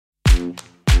In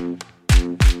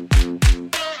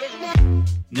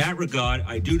that regard,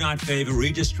 I do not favor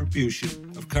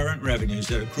redistribution of current revenues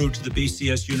that accrue to the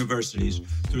BCS universities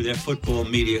through their football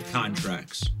media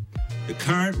contracts. The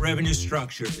current revenue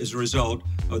structure is a result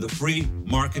of the free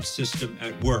market system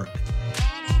at work.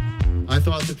 I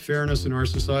thought that fairness in our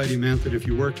society meant that if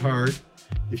you worked hard,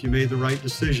 if you made the right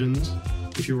decisions,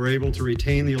 if you were able to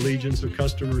retain the allegiance of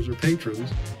customers or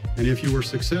patrons, and if you were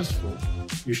successful,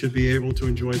 you should be able to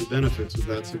enjoy the benefits of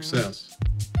that success.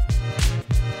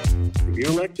 If you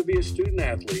elect to be a student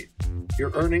athlete,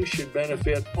 your earnings should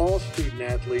benefit all student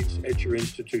athletes at your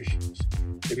institutions.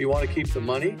 If you want to keep the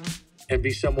money and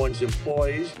be someone's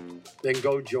employees, then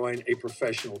go join a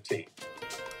professional team.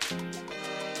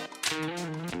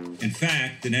 In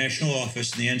fact, the national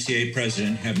office and the NCAA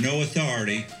president have no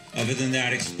authority other than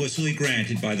that explicitly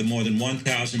granted by the more than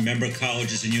 1,000 member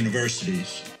colleges and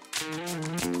universities.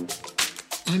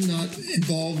 I'm not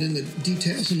involved in the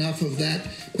details enough of that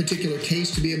particular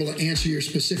case to be able to answer your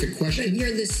specific question.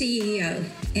 You're the CEO,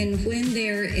 and when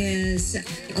there is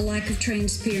a lack of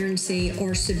transparency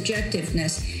or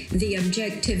subjectiveness, the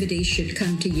objectivity should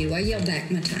come to you. I yield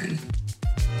back my time.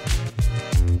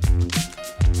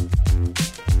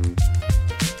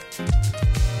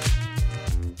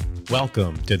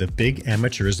 Welcome to the Big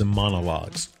Amateurism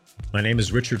Monologues. My name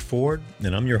is Richard Ford,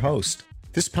 and I'm your host.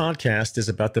 This podcast is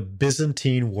about the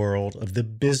Byzantine world of the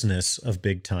business of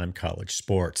big-time college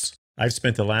sports. I've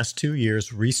spent the last 2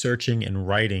 years researching and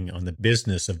writing on the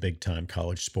business of big-time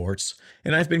college sports,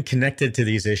 and I've been connected to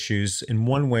these issues in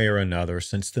one way or another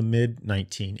since the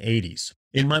mid-1980s.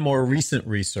 In my more recent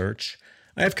research,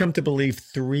 I have come to believe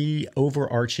three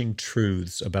overarching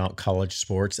truths about college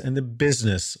sports and the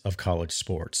business of college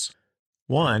sports.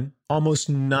 One, almost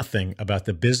nothing about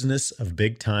the business of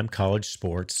big-time college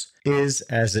sports is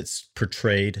as it's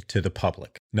portrayed to the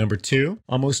public. Number two,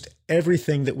 almost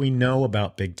everything that we know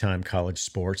about big-time college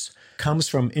sports comes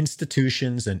from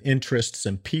institutions and interests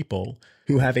and people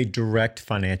who have a direct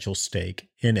financial stake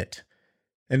in it.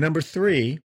 And number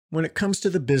three, when it comes to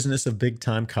the business of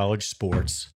big-time college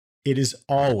sports, it is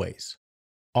always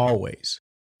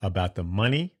about the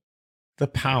money, the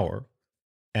power,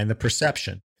 and the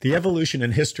perception. The evolution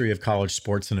and history of college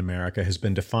sports in America has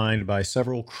been defined by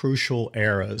several crucial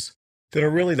eras that are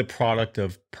really the product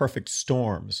of perfect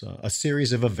storms, a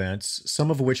series of events, some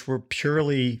of which were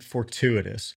purely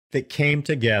fortuitous, that came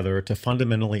together to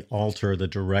fundamentally alter the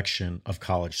direction of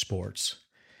college sports.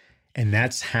 And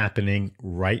that's happening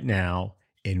right now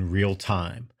in real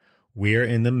time. We're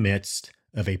in the midst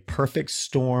of a perfect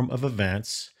storm of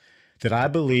events that I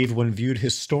believe, when viewed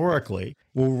historically,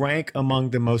 will rank among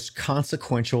the most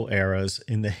consequential eras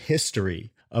in the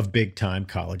history of big-time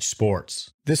college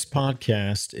sports. This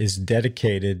podcast is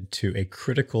dedicated to a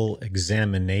critical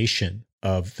examination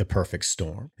of the perfect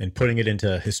storm and putting it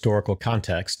into historical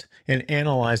context and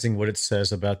analyzing what it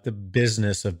says about the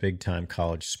business of big-time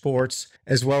college sports,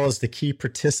 as well as the key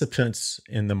participants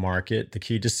in the market, the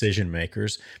key decision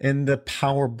makers, and the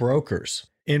power brokers.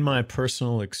 In my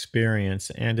personal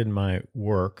experience and in my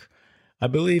work, I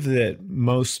believe that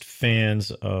most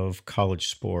fans of college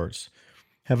sports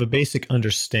have a basic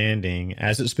understanding,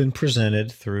 as it's been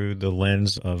presented through the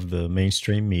lens of the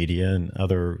mainstream media and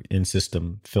other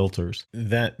in-system filters,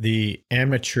 that the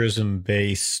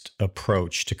amateurism-based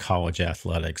approach to college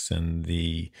athletics and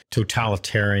the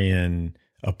totalitarian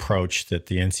approach that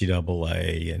the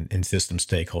NCAA and system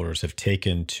stakeholders have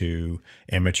taken to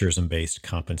amateurism-based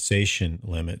compensation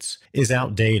limits is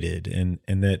outdated, and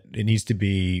that it needs to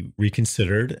be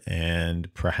reconsidered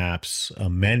and perhaps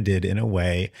amended in a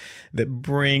way that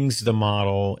brings the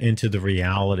model into the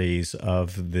realities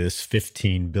of this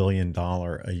 $15 billion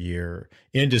a year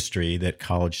industry that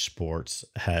college sports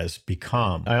has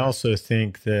become. I also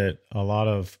think that a lot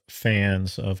of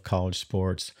fans of college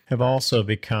sports have also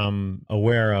become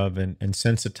aware of and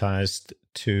sensitized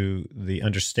to the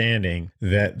understanding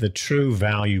that the true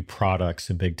value products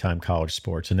in big-time college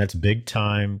sports, and that's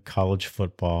big-time college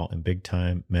football and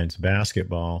big-time men's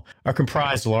basketball, are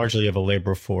comprised largely of a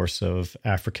labor force of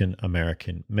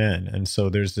African-American men. And so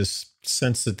there's this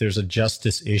sense that there's a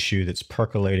justice issue that's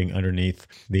percolating underneath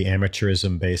the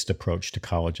amateurism-based approach to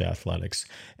college athletics.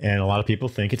 And a lot of people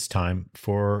think it's time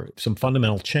for some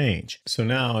fundamental change. So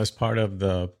now, as part of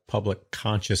the public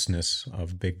consciousness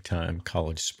of big-time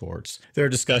college sports, There are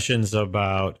discussions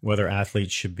about whether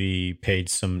athletes should be paid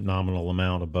some nominal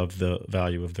amount above the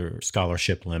value of their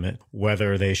scholarship limit,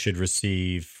 whether they should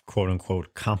receive quote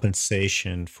unquote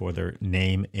compensation for their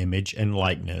name, image, and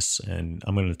likeness. And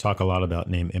I'm going to talk a lot about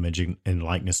name, image, and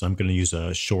likeness. I'm going to use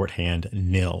a shorthand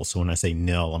NIL. So when I say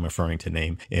NIL, I'm referring to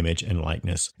name, image, and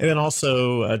likeness. And then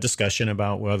also a discussion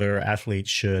about whether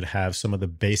athletes should have some of the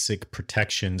basic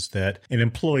protections that an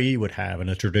employee would have in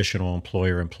a traditional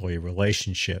employer-employee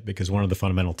relationship, because one of the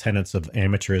fundamental tenets of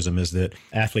amateurism is that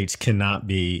athletes cannot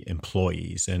be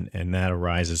employees. And that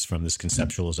arises from this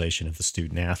conceptualization of the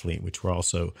student athlete, which we're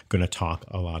also going to talk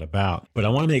a lot about. But I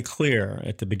want to make clear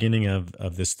at the beginning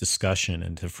of this discussion,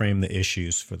 and to frame the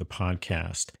issues for the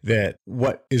podcast, that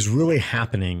what is really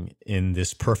happening in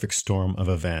this perfect storm of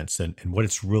events and what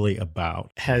it's really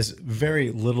about has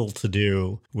very little to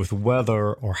do with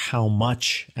whether or how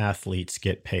much athletes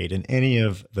get paid in any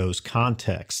of those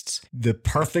contexts. The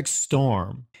perfect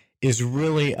storm is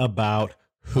really about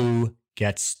who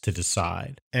gets to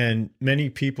decide. And many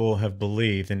people have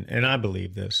believed, and I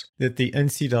believe this, that the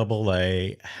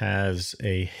NCAA has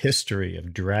a history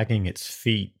of dragging its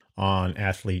feet on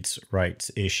athletes'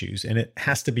 rights issues, and it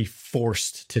has to be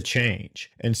forced to change.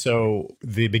 And so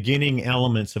the beginning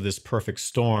elements of this perfect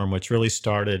storm, which really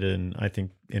started in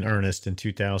earnest in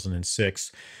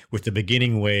 2006, with the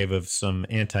beginning wave of some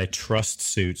antitrust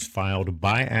suits filed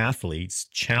by athletes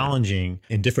challenging,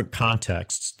 in different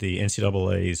contexts, the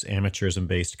NCAA's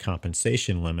amateurism-based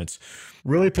compensation limits,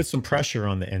 really put some pressure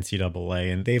on the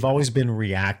NCAA. And they've always been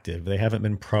reactive. They haven't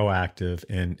been proactive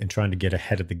in trying to get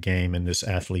ahead of the game in this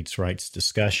athletes' rights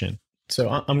discussion. So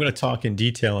I'm going to talk in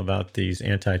detail about these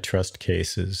antitrust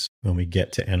cases when we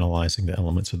get to analyzing the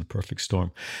elements of the perfect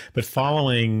storm. But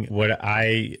following what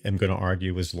I am going to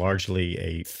argue was largely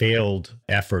a failed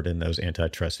effort in those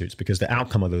antitrust suits, because the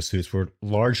outcome of those suits were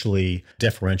largely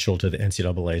deferential to the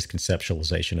NCAA's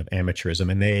conceptualization of amateurism.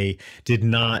 And they did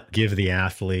not give the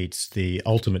athletes the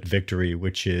ultimate victory,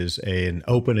 which is an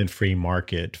open and free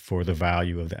market for the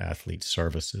value of the athlete's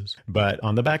services. But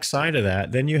on the backside of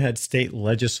that, then you had state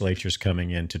legislatures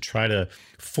coming in to try to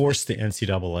force the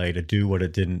NCAA to do what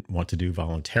it didn't want to do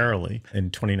voluntarily. In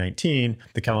 2019,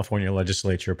 the California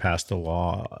legislature passed a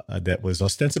law that was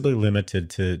ostensibly limited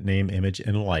to name, image,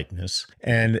 and likeness.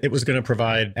 And it was going to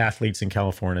provide athletes in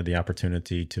California the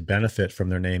opportunity to benefit from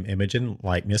their name, image, and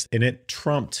likeness. And it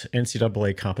trumped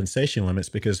NCAA compensation limits,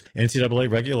 because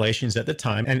NCAA regulations at the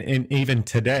time, and even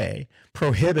today,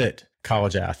 prohibit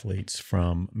college athletes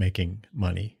from making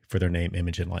money for their name,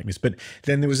 image, and likeness. But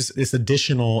then there was this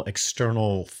additional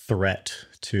external threat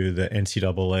to the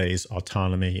NCAA's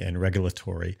autonomy and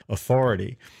regulatory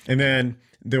authority. And then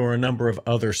there were a number of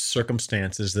other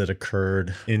circumstances that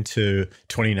occurred into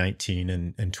 2019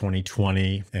 and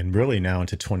 2020, and really now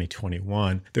into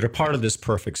 2021, that are part of this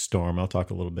perfect storm I'll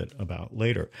talk a little bit about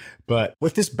later. But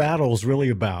what this battle is really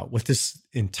about, what this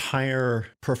entire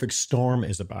perfect storm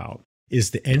is about,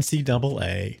 is the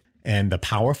NCAA and the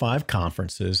Power Five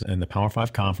conferences. And the Power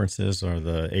Five conferences are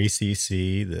the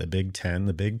ACC, the Big Ten,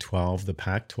 the Big 12, the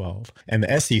Pac-12, and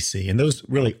the SEC. And those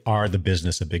really are the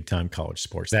business of big-time college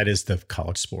sports. That is the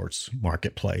college sports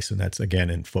marketplace. And that's, again,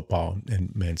 in football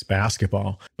and men's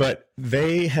basketball. But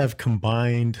they have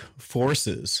combined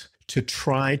forces to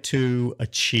try to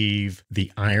achieve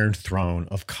the Iron Throne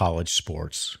of college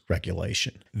sports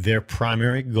regulation. Their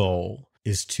primary goal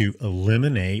is to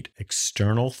eliminate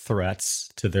external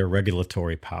threats to their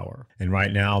regulatory power. And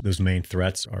right now, those main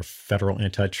threats are federal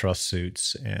antitrust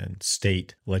suits and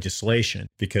state legislation,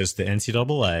 because the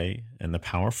NCAA and the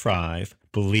Power Five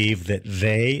believe that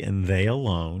they and they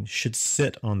alone should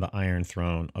sit on the Iron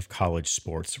Throne of college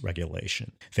sports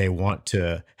regulation. They want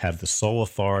to have the sole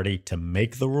authority to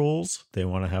make the rules. They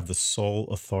want to have the sole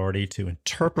authority to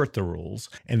interpret the rules.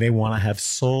 And they want to have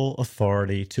sole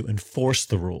authority to enforce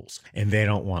the rules. And they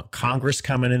don't want Congress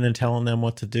coming in and telling them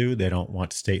what to do. They don't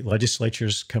want state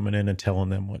legislatures coming in and telling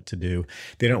them what to do.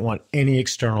 They don't want any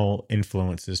external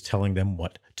influences telling them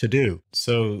what to do.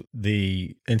 So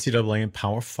the NCAA and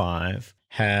Power Five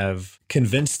have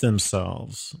convinced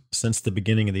themselves since the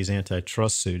beginning of these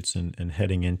antitrust suits and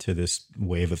heading into this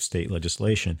wave of state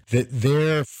legislation that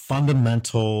their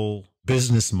fundamental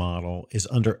business model is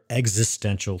under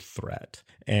existential threat.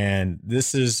 And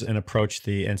this is an approach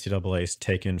the NCAA has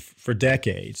taken for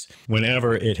decades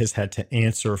whenever it has had to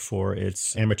answer for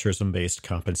its amateurism-based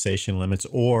compensation limits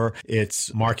or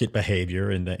its market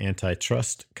behavior in the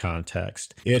antitrust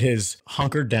context. It has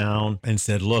hunkered down and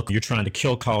said, look, you're trying to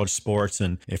kill college sports,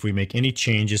 and if we make any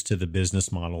changes to the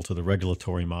business model, to the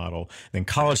regulatory model, then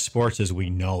college sports as we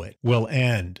know it will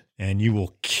end. And you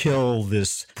will kill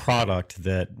this product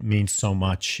that means so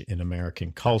much in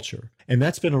American culture. And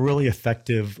that's been a really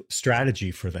effective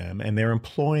strategy for them. And they're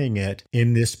employing it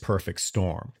in this perfect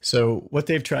storm. So what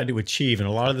they've tried to achieve, and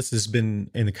a lot of this has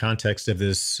been in the context of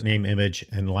this name, image,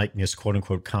 and likeness, quote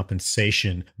unquote,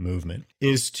 compensation movement,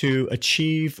 is to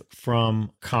achieve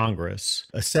from Congress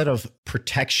a set of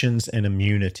protections and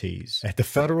immunities at the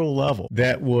federal level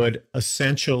that would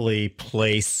essentially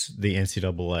place the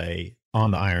NCAA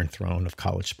on the Iron Throne of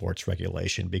college sports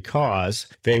regulation, because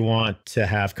they want to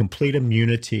have complete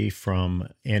immunity from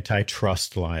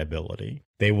antitrust liability.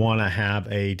 They want to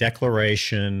have a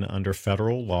declaration under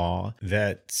federal law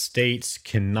that states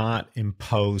cannot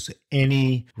impose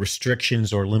any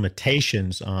restrictions or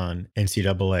limitations on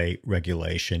NCAA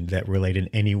regulation that relate in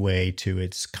any way to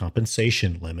its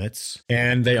compensation limits.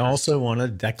 And they also want a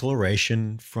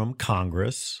declaration from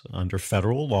Congress under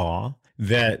federal law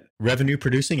that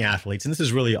revenue-producing athletes, and this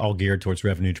is really all geared towards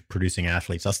revenue-producing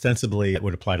athletes. Ostensibly, it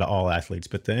would apply to all athletes,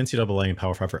 but the NCAA and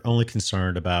Power 5 are only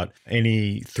concerned about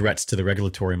any threats to the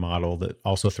regulatory model that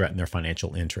also threaten their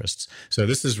financial interests. So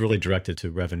this is really directed to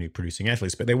revenue-producing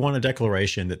athletes, but they want a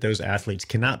declaration that those athletes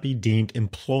cannot be deemed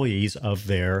employees of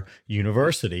their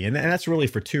university. And that's really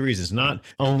for two reasons, not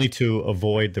only to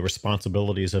avoid the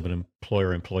responsibilities of an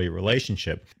employer-employee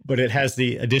relationship, but it has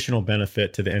the additional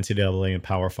benefit to the NCAA and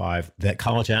Power 5 that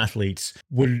college athletes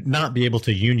would not be able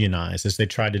to unionize as they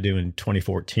tried to do in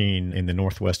 2014 in the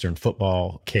Northwestern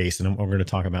football case. And we're going to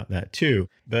talk about that too.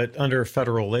 But under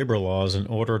federal labor laws, in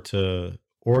order to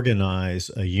organize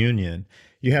a union,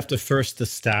 you have to first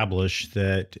establish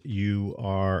that you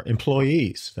are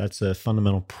employees. That's a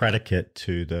fundamental predicate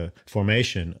to the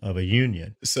formation of a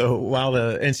union. So while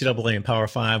the NCAA and Power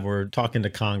 5 were talking to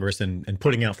Congress and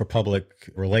putting out for public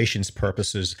relations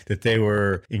purposes that they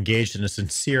were engaged in a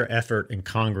sincere effort in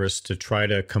Congress to try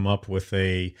to come up with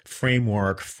a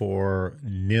framework for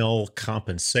nil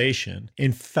compensation,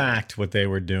 in fact, what they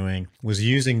were doing was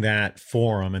using that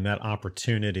forum and that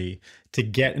opportunity to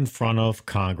get in front of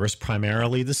Congress,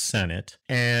 primarily the Senate,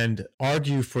 and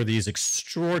argue for these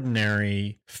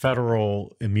extraordinary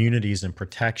federal immunities and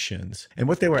protections. And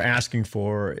what they were asking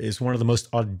for is one of the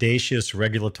most audacious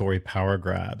regulatory power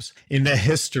grabs in the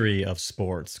history of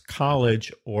sports,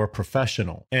 college or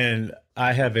professional. And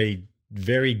I have a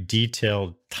very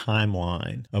detailed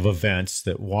timeline of events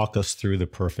that walk us through the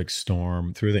perfect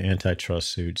storm, through the antitrust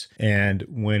suits. And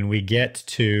when we get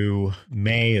to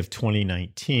May of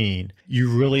 2019, you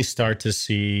really start to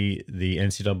see the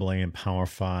NCAA and Power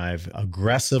 5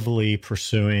 aggressively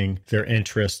pursuing their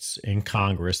interests in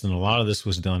Congress. And a lot of this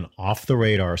was done off the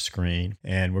radar screen,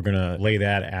 and we're going to lay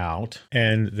that out.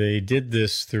 And they did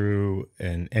this through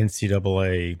an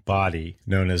NCAA body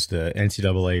known as the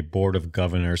NCAA Board of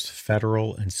Governors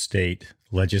Federal and State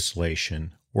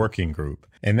Legislation Working Group.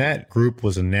 And that group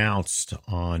was announced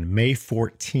on May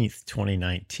 14th,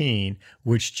 2019,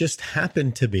 which just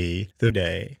happened to be the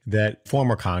day that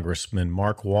former Congressman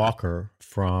Mark Walker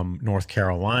from North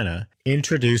Carolina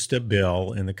introduced a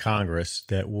bill in the Congress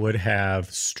that would have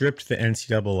stripped the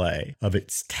NCAA of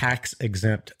its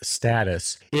tax-exempt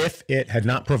status if it had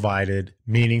not provided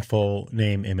meaningful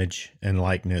name, image, and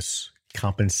likeness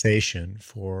compensation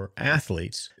for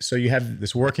athletes. So you have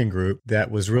this working group that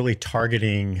was really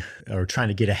targeting or trying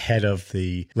to get ahead of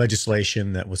the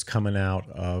legislation that was coming out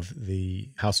of the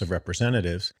House of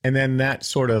Representatives. And then that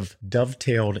sort of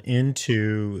dovetailed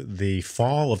into the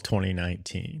fall of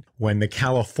 2019 when the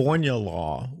California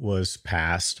law was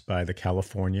passed by the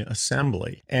California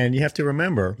Assembly. And you have to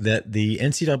remember that the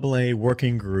NCAA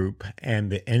working group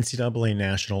and the NCAA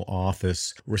national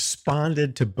office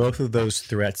responded to both of those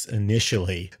threats initially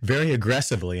very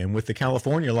aggressively. And with the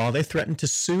California law, they threatened to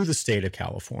sue the state of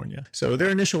California. So their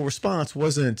initial response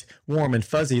wasn't warm and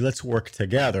fuzzy, let's work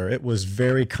together. It was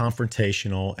very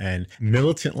confrontational and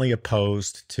militantly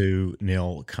opposed to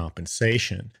nil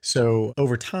compensation. So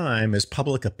over time, as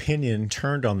public opinion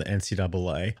turned on the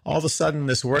NCAA, all of a sudden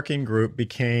this working group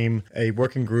became a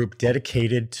working group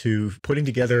dedicated to putting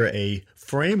together a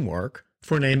framework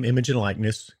for name, image, and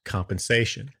likeness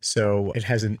compensation. So it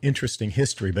has an interesting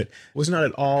history, but was not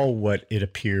at all what it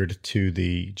appeared to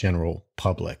the general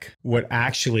public. What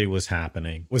actually was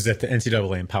happening was that the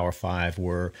NCAA and Power Five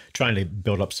were trying to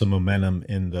build up some momentum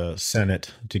in the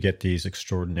Senate to get these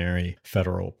extraordinary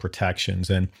federal protections.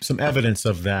 And some evidence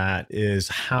of that is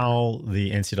how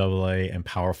the NCAA and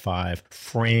Power Five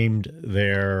framed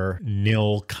their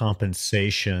nil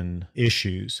compensation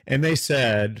issues. And they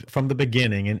said from the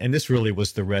beginning, and this really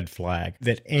was the red flag,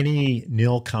 that any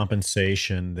nil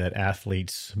compensation that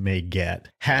athletes may get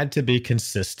had to be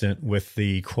consistent with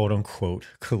the quote unquote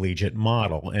collegiate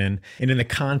model. And in the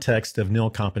context of nil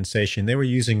compensation, they were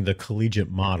using the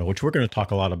collegiate model, which we're going to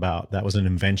talk a lot about. That was an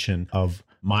invention of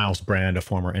Miles Brand, a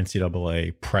former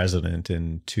NCAA president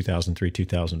in 2003,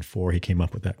 2004. He came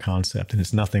up with that concept, and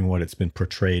it's nothing what it's been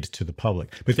portrayed to the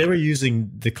public. But they were using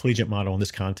the collegiate model in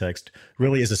this context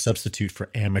really as a substitute for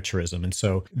amateurism. And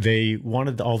so they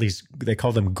wanted all these, they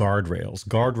called them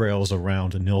guardrails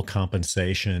around nil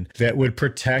compensation that would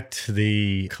protect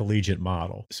the collegiate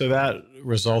model. So that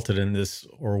resulted in this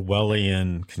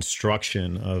Orwellian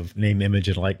construction of name, image,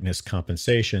 and likeness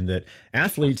compensation that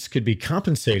athletes could be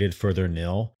compensated for their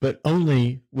nil, but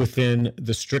only within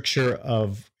the stricture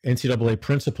of NCAA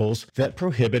principles that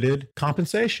prohibited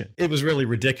compensation. It was really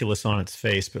ridiculous on its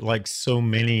face, but like so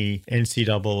many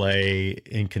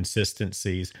NCAA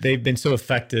inconsistencies, they've been so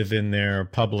effective in their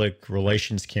public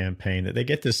relations campaign that they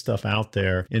get this stuff out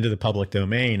there into the public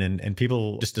domain, and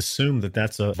people just assume that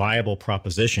that's a viable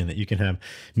proposition, that you can have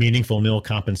meaningful nil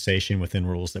compensation within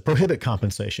rules that prohibit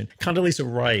compensation. Condoleezza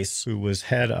Rice, who was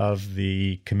head of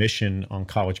the Commission on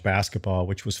College Basketball,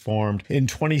 which was formed in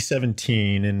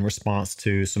 2017 in response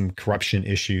to some corruption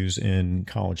issues in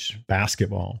college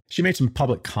basketball. She made some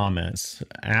public comments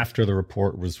after the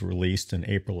report was released in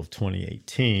April of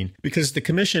 2018, because the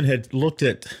commission had looked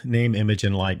at name, image,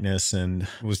 and likeness and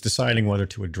was deciding whether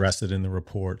to address it in the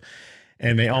report.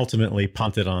 And they ultimately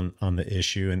punted on the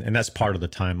issue. And that's part of the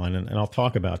timeline. And I'll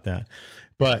talk about that.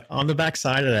 But on the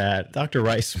backside of that, Dr.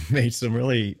 Rice made some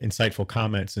really insightful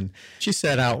comments. And she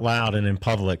said out loud and in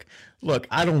public, look,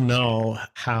 I don't know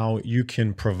how you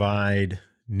can provide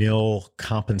nil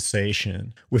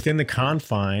compensation within the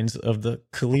confines of the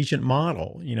collegiate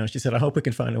model. You know, she said, I hope we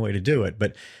can find a way to do it.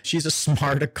 But she's a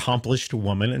smart, accomplished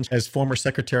woman. And as former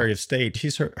Secretary of State,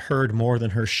 she's heard more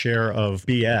than her share of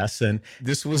BS. And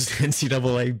this was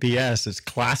NCAA BS. It's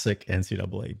classic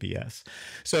NCAA BS.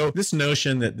 So this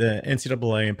notion that the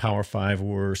NCAA and Power Five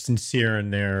were sincere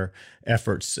in their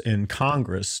efforts in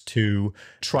Congress to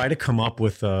try to come up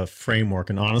with a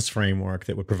framework, an honest framework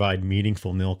that would provide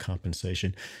meaningful nil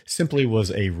compensation, simply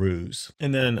was a ruse.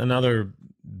 And then another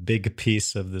big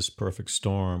piece of this perfect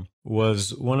storm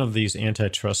was one of these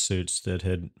antitrust suits that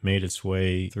had made its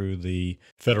way through the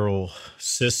federal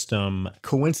system,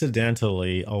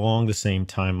 coincidentally along the same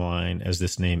timeline as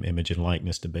this name, image, and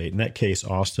likeness debate. In that case,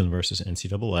 Austin versus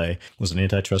NCAA was an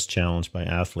antitrust challenge by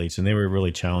athletes, and they were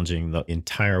really challenging the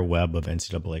entire web of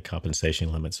NCAA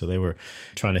compensation limits. So they were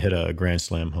trying to hit a Grand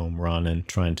Slam home run and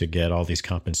trying to get all these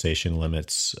compensation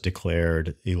limits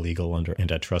declared illegal under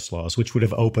antitrust laws, which would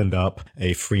have opened up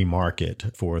a free market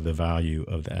for the value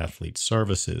of the athlete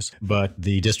services. But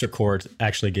the district court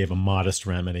actually gave a modest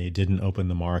remedy, didn't open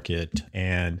the market.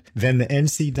 And then the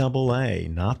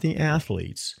NCAA, not the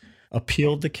athletes,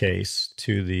 appealed the case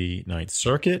to the Ninth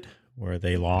Circuit, where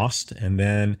they lost. And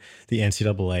then the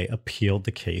NCAA appealed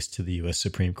the case to the U.S.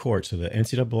 Supreme Court. So the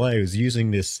NCAA was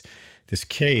using this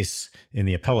case in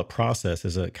the appellate process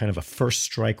as a kind of a first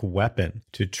strike weapon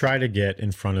to try to get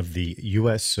in front of the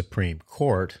U.S. Supreme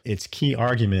Court its key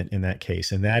argument in that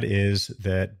case. And that is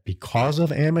that because of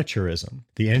amateurism,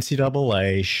 the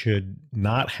NCAA should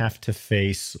not have to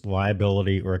face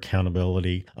liability or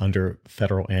accountability under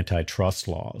federal antitrust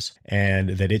laws,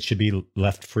 and that it should be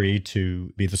left free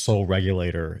to be the sole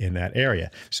regulator in that area.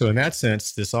 So in that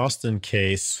sense, this Austin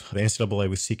case, the NCAA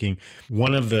was seeking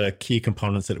one of the key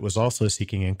components that it was also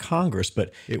seeking in Congress,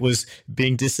 but it was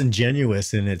being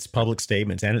disingenuous in its public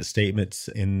statements and its statements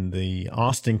in the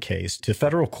Austin case to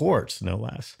federal courts, no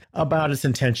less, about its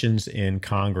intentions in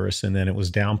Congress. And then it was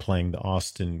downplaying the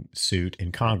Austin suit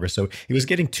in Congress. So it was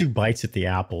getting two bites at the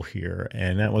apple here.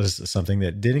 And that was something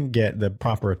that didn't get the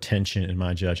proper attention in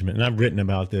my judgment. And I've written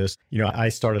about this. You know, I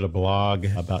started a blog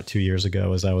about 2 years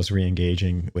ago as I was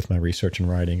re-engaging with my research and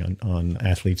writing on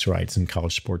athletes' rights and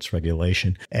college sports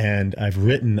regulation. And I've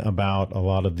written about a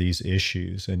lot of these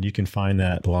issues. And you can find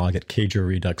that blog at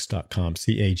cagerredux.com,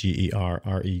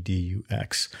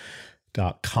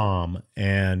 cagerredux.com.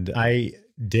 And I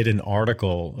did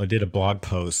a blog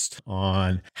post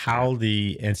on how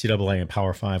the NCAA and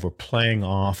Power Five were playing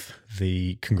off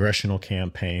the congressional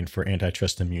campaign for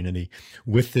antitrust immunity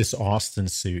with this Austin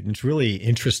suit. And it's really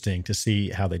interesting to see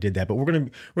how they did that. But we're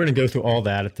going to go through all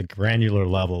that at the granular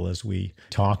level as we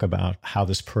talk about how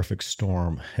this perfect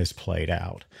storm has played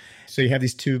out. So you have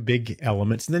these two big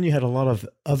elements, and then you had a lot of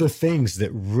other things that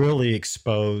really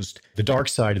exposed the dark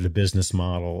side of the business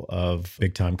model of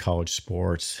big-time college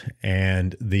sports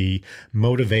and the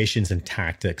motivations and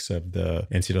tactics of the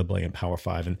NCAA and Power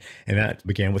Five. And that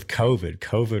began with COVID.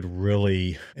 COVID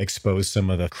really exposed some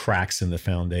of the cracks in the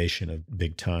foundation of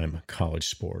big-time college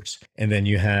sports. And then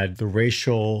you had the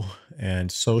racial and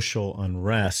social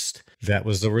unrest that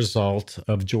was the result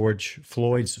of George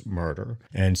Floyd's murder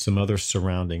and some other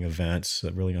surrounding events,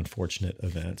 really unfortunate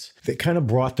events, that kind of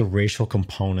brought the racial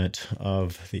component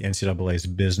of the NCAA's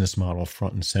business model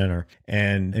front and center.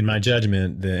 And in my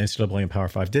judgment, the NCAA and Power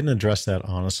Five didn't address that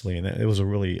honestly, and it was a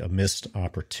missed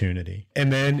opportunity.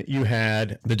 And then you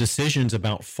had the decisions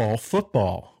about fall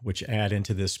football, which add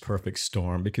into this perfect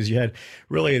storm, because you had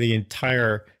really the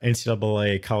entire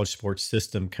NCAA college sports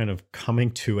system kind of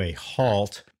coming to a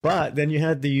halt. But then you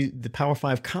had the Power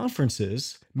Five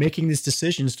conferences making these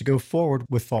decisions to go forward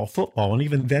with fall football, and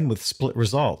even then with split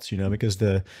results, because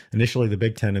initially the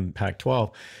Big Ten and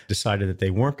Pac-12 decided that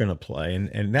they weren't going to play.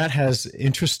 And that has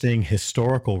interesting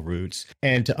historical roots.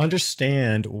 And to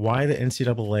understand why the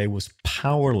NCAA was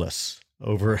powerless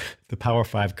over the Power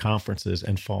Five conferences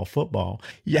and fall football,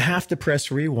 you have to press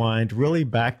rewind really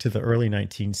back to the early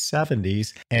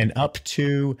 1970s and up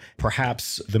to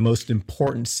perhaps the most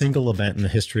important single event in the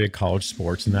history of college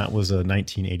sports. And that was a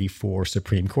 1984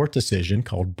 Supreme Court decision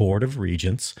called Board of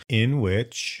Regents, in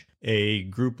which a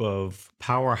group of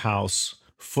powerhouse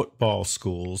football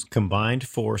schools combined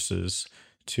forces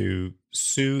to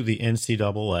sue the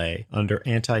NCAA under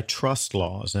antitrust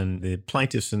laws. And the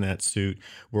plaintiffs in that suit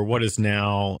were what is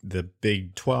now the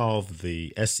Big 12,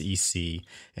 the SEC,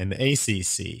 and the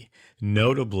ACC.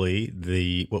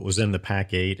 Notably, what was in the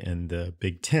Pac-8 and the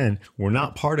Big 10 were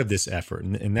not part of this effort,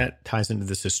 and that ties into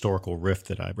this historical rift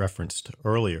that I referenced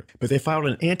earlier. But they filed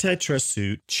an antitrust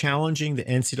suit challenging the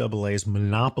NCAA's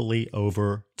monopoly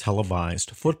over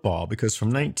televised football, because from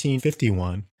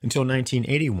 1951 until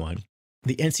 1981,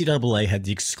 the NCAA had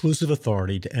the exclusive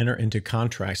authority to enter into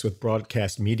contracts with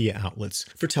broadcast media outlets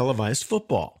for televised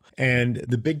football. And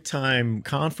the big-time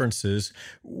conferences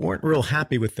weren't real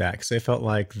happy with that because they felt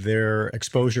like their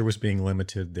exposure was being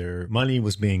limited, their money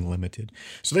was being limited.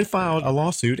 So they filed a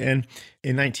lawsuit in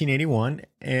 1981,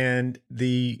 and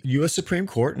the U.S. Supreme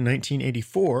Court in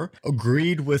 1984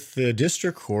 agreed with the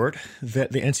district court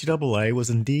that the NCAA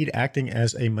was indeed acting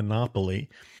as a monopoly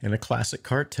and a classic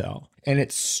cartel. And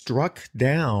it struck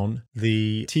down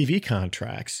the TV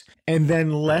contracts and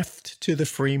then left to the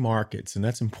free markets. And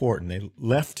that's important. They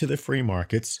left to the free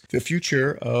markets the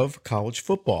future of college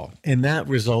football. And that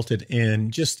resulted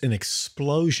in just an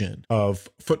explosion of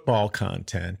football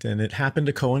content. And it happened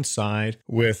to coincide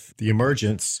with the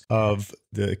emergence of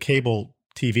the cable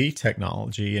TV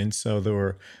technology. And so there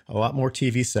were a lot more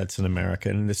TV sets in America.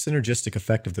 And the synergistic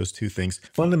effect of those two things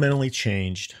fundamentally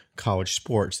changed college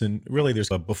sports. And really,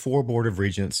 there's a before Board of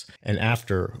Regents and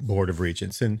after Board of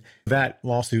Regents. And that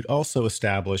lawsuit also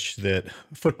established that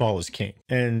football is king.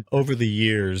 And over the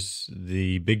years,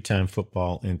 the big-time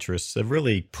football interests have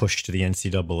really pushed the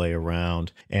NCAA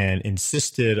around and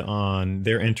insisted on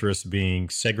their interests being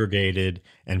segregated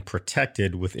and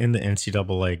protected within the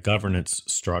NCAA governance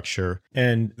structure.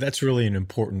 And that's really an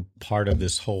important part of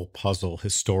this whole puzzle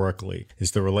historically,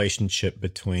 is the relationship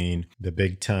between the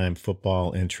big-time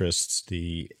football interests,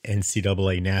 the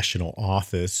NCAA national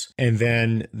office, and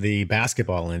then the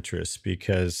basketball interests,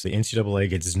 because the NCAA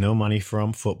gets no money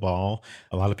from football.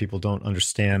 A lot of people don't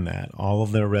understand that. All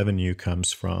of their revenue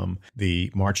comes from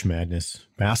the March Madness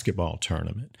basketball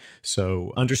tournament.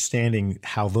 So understanding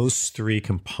how those three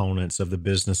components of the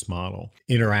business model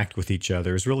interact with each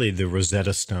other is really the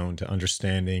Rosetta Stone to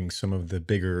understanding some of the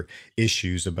bigger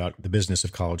issues about the business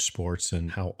of college sports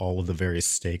and how all of the various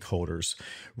stakeholders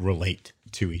relate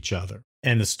to each other.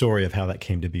 And the story of how that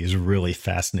came to be is really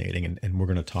fascinating, and we're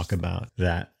going to talk about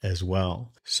that as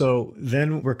well. So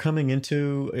then we're coming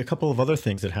into a couple of other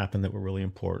things that happened that were really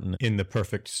important in the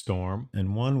perfect storm.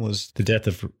 And one was the death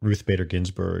of Ruth Bader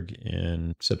Ginsburg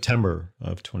in September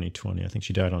of 2020. I think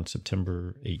she died on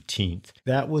September 18th.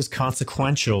 That was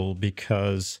consequential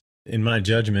because, in my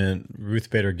judgment, Ruth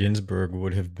Bader Ginsburg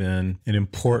would have been an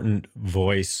important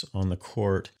voice on the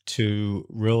court to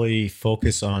really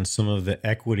focus on some of the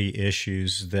equity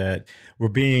issues that were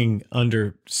being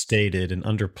understated and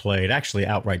underplayed, actually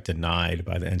outright denied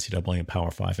by the NCAA and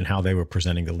Power Five, and how they were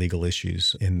presenting the legal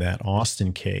issues in that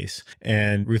Austin case.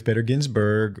 And Ruth Bader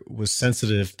Ginsburg was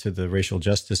sensitive to the racial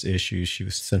justice issues. She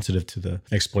was sensitive to the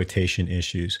exploitation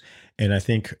issues. And I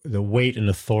think the weight and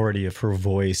authority of her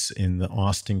voice in the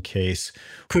Austin case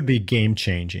could be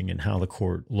game-changing in how the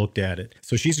court looked at it.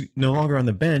 So she's no longer on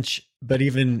the bench, but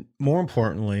even more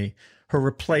importantly, her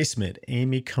replacement,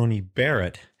 Amy Coney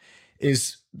Barrett,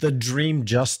 is the dream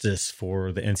justice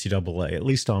for the NCAA, at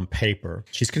least on paper.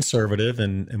 She's conservative,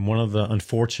 and one of the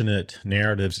unfortunate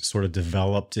narratives that sort of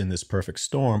developed in this perfect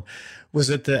storm was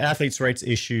that the athletes' rights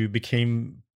issue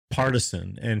became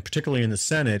partisan, and particularly in the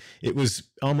Senate, it was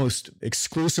almost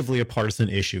exclusively a partisan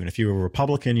issue. And if you were a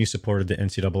Republican, you supported the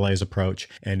NCAA's approach.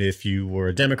 And if you were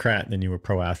a Democrat, then you were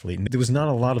pro-athlete. And there was not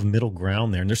a lot of middle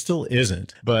ground there, and there still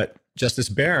isn't. But Justice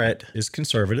Barrett is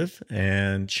conservative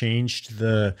and changed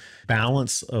the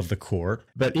balance of the court.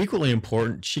 But equally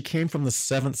important, she came from the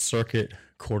Seventh Circuit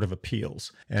Court of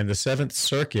Appeals. And the Seventh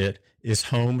Circuit is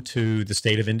home to the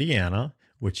state of Indiana,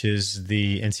 which is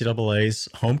the NCAA's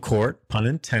home court, pun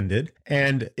intended.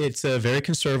 And it's a very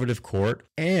conservative court,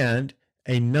 and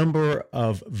a number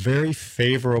of very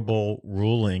favorable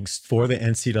rulings for the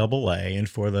NCAA and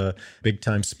for the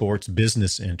big-time sports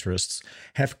business interests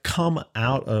have come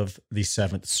out of the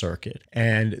Seventh Circuit.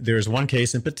 And there's one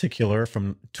case in particular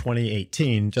from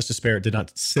 2018. Justice Barrett did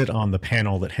not sit on the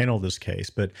panel that handled this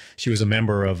case, but she was a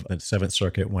member of the Seventh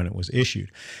Circuit when it was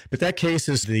issued. But that case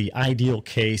is the ideal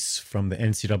case from the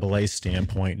NCAA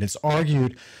standpoint. And it's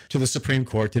argued to the Supreme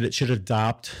Court that it should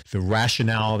adopt the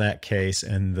rationale of that case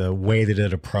and the way that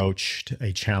it approached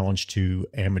a challenge to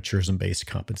amateurism-based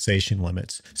compensation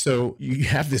limits. So you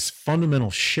have this fundamental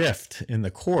shift in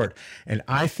the court. And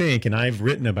I think, and I've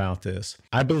written about this,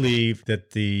 I believe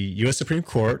that the U.S. Supreme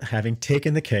Court, having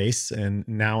taken the case, and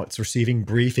now it's receiving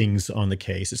briefings on the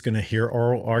case, it's going to hear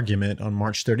oral argument on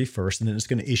March 31st, and then it's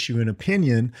going to issue an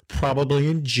opinion probably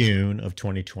in June of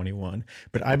 2021.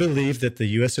 But I believe that the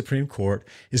U.S. Supreme Court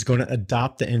is going to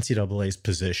adopt the NCAA's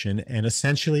position and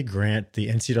essentially grant the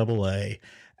NCAA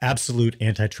absolute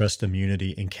antitrust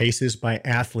immunity in cases by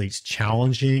athletes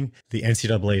challenging the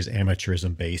NCAA's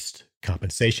amateurism-based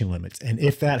compensation limits. And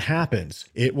if that happens,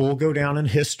 it will go down in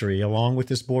history, along with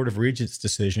this Board of Regents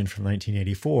decision from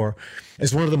 1984,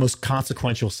 as one of the most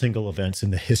consequential single events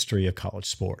in the history of college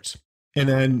sports. And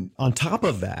then on top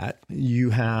of that,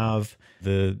 you have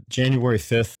the January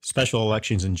 5th special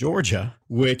elections in Georgia,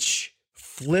 which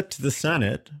flipped the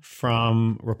Senate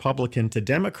from Republican to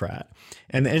Democrat.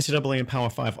 And the NCAA and Power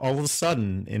Five all of a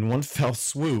sudden, in one fell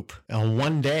swoop, on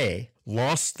one day,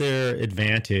 lost their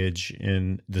advantage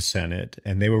in the Senate.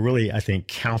 And they were really, I think,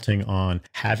 counting on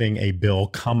having a bill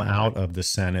come out of the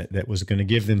Senate that was going to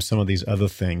give them some of these other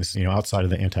things, outside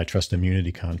of the antitrust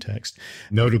immunity context,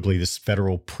 notably this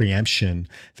federal preemption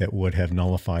that would have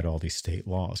nullified all these state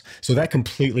laws. So that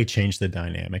completely changed the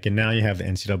dynamic. And now you have the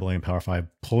NCAA and Power Five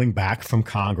pulling back from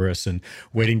Congress and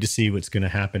waiting to see what's going to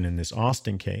happen in this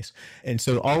Austin case. And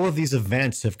so all of these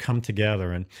events have come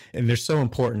together, and they're so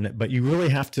important, but we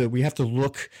have to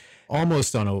look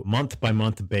almost on a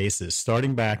month-by-month basis,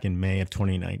 starting back in May of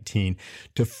 2019,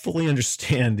 to fully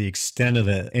understand the extent of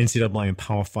the NCAA and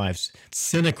Power Five's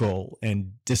cynical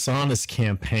and dishonest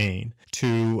campaign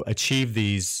to achieve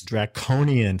these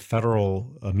draconian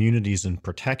federal immunities and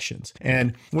protections.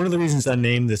 And one of the reasons I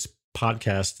named this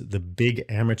podcast, the Big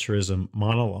Amateurism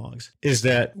Monologues, is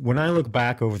that when I look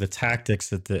back over the tactics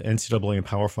that the NCAA and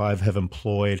Power Five have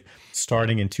employed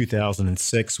starting in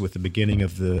 2006 with the beginning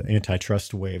of the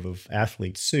antitrust wave of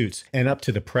athlete suits and up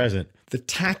to the present, the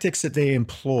tactics that they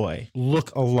employ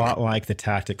look a lot like the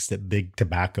tactics that Big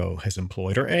Tobacco has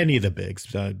employed, or any of the bigs,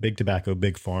 Big Tobacco,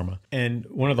 Big Pharma. And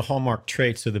one of the hallmark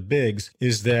traits of the bigs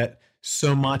is that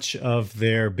so much of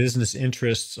their business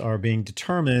interests are being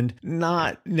determined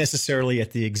not necessarily at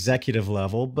the executive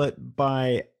level, but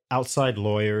by outside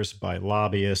lawyers, by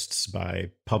lobbyists,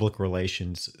 by public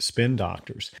relations spin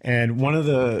doctors. And one of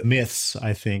the myths,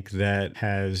 I think, that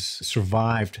has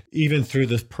survived even through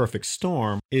the perfect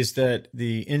storm is that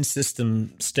the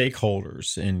in-system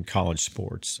stakeholders in college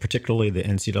sports, particularly the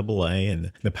NCAA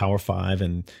and the Power Five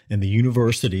and the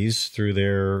universities through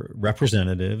their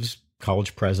representatives,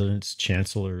 college presidents,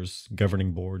 chancellors,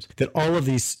 governing boards, that all of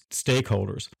these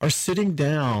stakeholders are sitting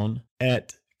down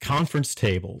at conference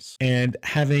tables and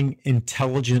having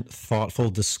intelligent, thoughtful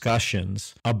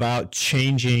discussions about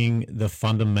changing the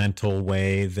fundamental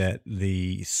way that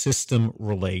the system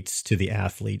relates to the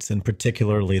athletes, and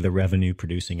particularly the revenue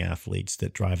producing athletes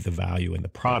that drive the value in the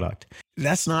product.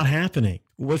 That's not happening.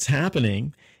 What's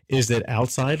happening is that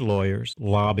outside lawyers,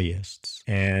 lobbyists,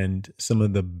 and some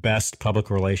of the best public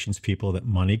relations people that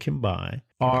money can buy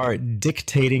are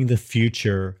dictating the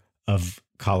future of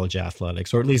college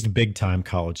athletics, or at least big time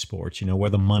college sports, where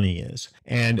the money is.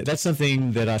 And that's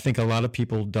something that I think a lot of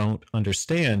people don't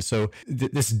understand. So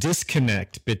this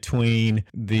disconnect between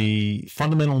the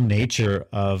fundamental nature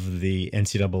of the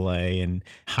NCAA and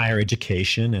higher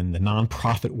education and the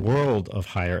nonprofit world of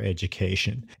higher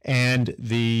education and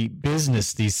the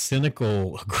business, these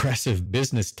cynical, aggressive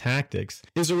business tactics,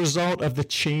 is a result of the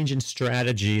change in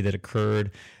strategy that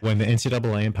occurred when the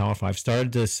NCAA and Power Five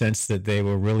started to sense that they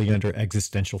were really under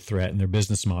existential threat and their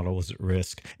business model was at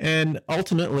risk. And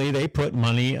ultimately, they put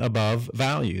money above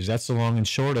values. That's the long and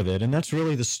short of it. And that's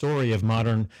really the story of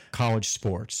modern college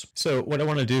sports. So what I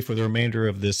want to do for the remainder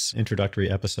of this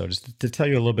introductory episode is to tell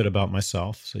you a little bit about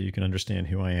myself so you can understand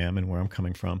who I am and where I'm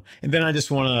coming from. And then I just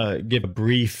want to give a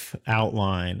brief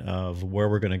outline of where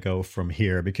we're going to go from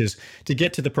here, because to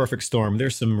get to the perfect storm,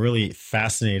 there's some really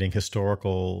fascinating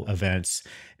historical events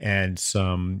and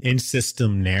some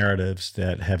in-system narratives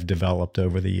that have developed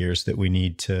over the years that we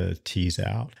need to tease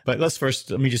out. But let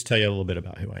me just tell you a little bit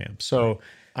about who I am. So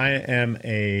I am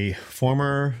a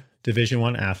former Division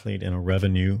I athlete in a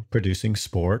revenue-producing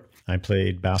sport. I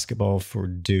played basketball for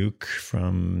Duke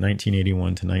from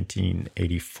 1981 to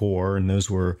 1984, and those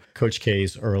were Coach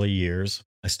K's early years.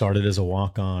 I started as a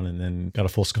walk-on and then got a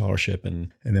full scholarship.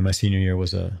 And then my senior year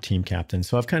was a team captain.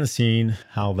 So I've kind of seen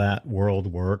how that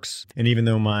world works. And even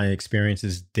though my experience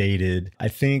is dated, I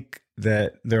think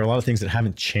that there are a lot of things that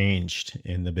haven't changed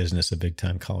in the business of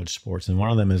big-time college sports. And one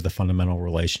of them is the fundamental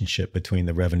relationship between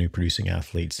the revenue-producing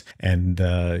athletes and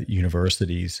the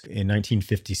universities. In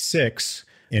 1956,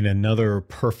 in another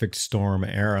perfect storm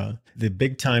era, the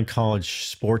big-time college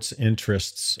sports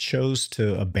interests chose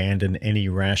to abandon any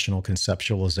rational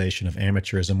conceptualization of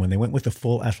amateurism when they went with a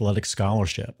full athletic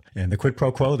scholarship. And the quid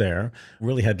pro quo there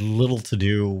really had little to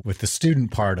do with the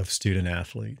student part of student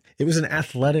athlete. It was an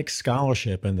athletic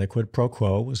scholarship, and the quid pro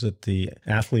quo was that the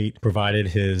athlete provided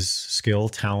his skill,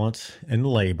 talent, and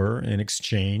labor in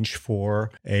exchange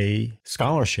for a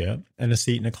scholarship and a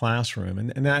seat in a classroom.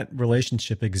 And that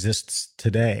relationship exists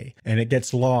today. And it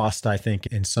gets lost, I think,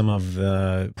 in some of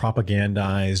the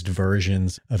propagandized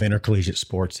versions of intercollegiate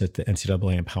sports that the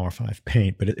NCAA and Power Five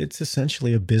paint. But it's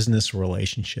essentially a business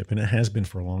relationship, and it has been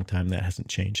for a long time. That hasn't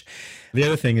changed. The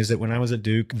other thing is that when I was at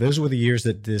Duke, those were the years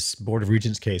that this Board of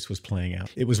Regents case was playing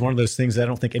out. It was one of those things that I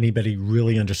don't think anybody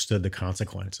really understood the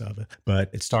consequence of it. But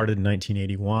it started in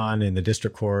 1981 in the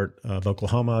District Court of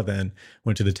Oklahoma, then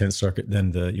went to the 10th Circuit,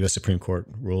 then the U.S. Supreme Court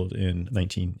ruled in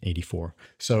 1984.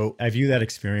 So I view that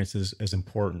experience as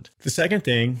important. The second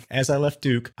thing, as I left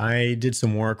Duke, I did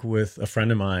some work with a friend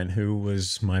of mine who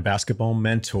was my basketball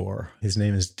mentor. His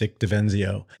name is Dick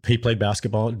DeVenzio. He played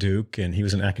basketball at Duke, and he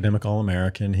was an academic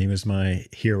All-American. He was my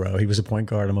hero. He was a point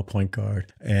guard. I'm a point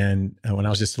guard. And when I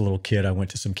was just a little kid, I went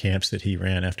to some camps that he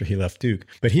ran after he left Duke.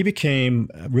 But he became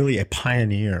really a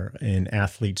pioneer in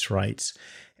athletes' rights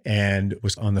and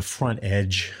was on the front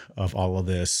edge of all of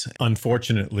this.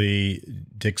 Unfortunately,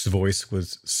 Dick's voice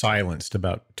was silenced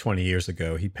about 20 years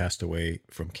ago. He passed away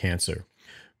from cancer.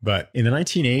 But in the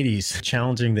 1980s,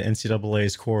 challenging the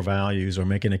NCAA's core values or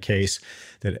making a case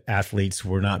that athletes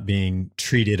were not being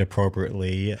treated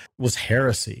appropriately was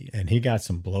heresy, and he got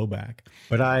some blowback.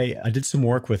 But I did some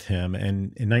work with him,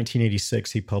 and in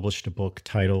 1986, he published a book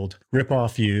titled Rip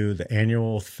Off You, The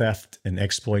Annual Theft and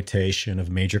Exploitation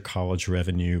of Major College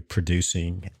Revenue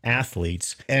Producing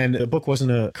Athletes. And the book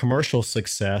wasn't a commercial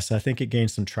success. I think it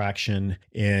gained some traction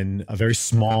in a very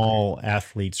small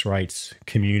athletes' rights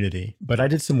community. But I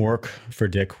did some work for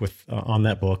Dick on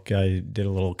that book. I did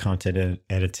a little content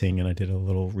editing, and I did a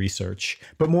little research.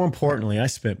 But more importantly, I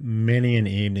spent many an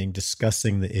evening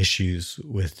discussing the issues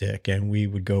with Dick, and we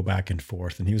would go back and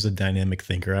forth. And he was a dynamic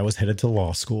thinker. I was headed to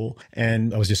law school,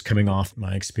 and I was just coming off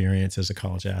my experience as a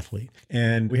college athlete.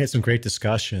 And we had some great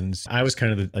discussions. I was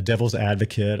kind of a devil's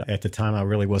advocate. At the time, I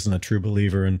really wasn't a true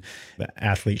believer in the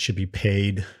athlete should be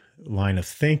paid line of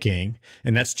thinking,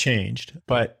 and that's changed.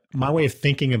 But my way of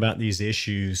thinking about these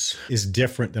issues is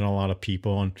different than a lot of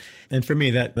people. And for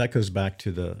me, that goes back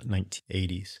to the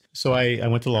 1980s. So I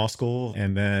went to law school.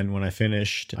 And then when I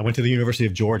finished, I went to the University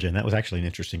of Georgia. And that was actually an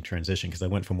interesting transition because I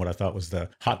went from what I thought was the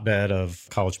hotbed of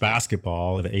college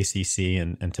basketball, the ACC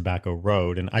and Tobacco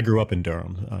Road. And I grew up in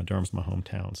Durham. Durham's my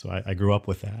hometown. So I grew up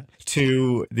with that.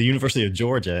 To the University of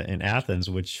Georgia in Athens,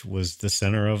 which was the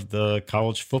center of the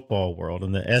college football world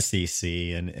and the SEC.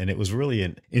 And it was really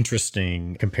an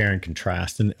interesting compare and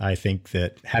contrast. And I think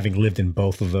that having lived in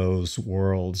both of those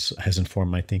worlds has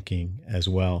informed my thinking as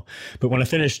well. But when I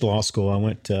finished law school, I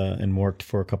went and worked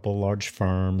for a couple of large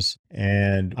firms,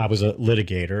 and I was a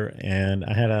litigator, and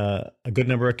I had a good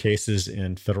number of cases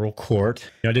in federal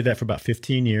court. I did that for about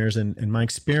 15 years, and my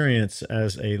experience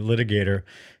as a litigator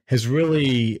has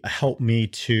really helped me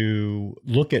to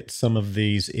look at some of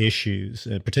these issues,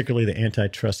 particularly the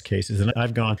antitrust cases. And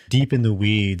I've gone deep in the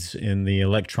weeds in the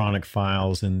electronic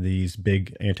files in these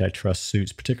big antitrust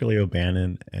suits, particularly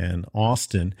O'Bannon and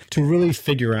Austin, to really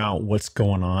figure out what's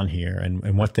going on here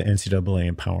and what the NCAA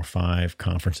and Power Five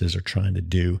conferences are trying to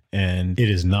do. And it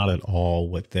is not at all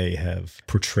what they have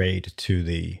portrayed to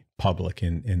the public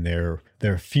in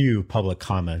their few public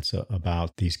comments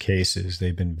about these cases.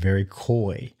 They've been very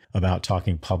coy about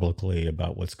talking publicly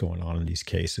about what's going on in these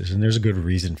cases. And there's a good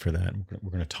reason for that. We're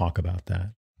going to talk about that.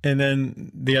 And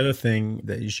then the other thing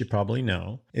that you should probably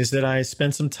know is that I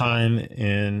spent some time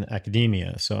in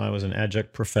academia. So I was an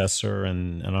adjunct professor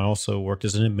and I also worked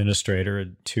as an administrator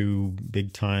at two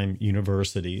big time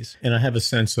universities. And I have a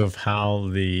sense of how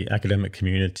the academic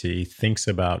community thinks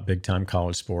about big time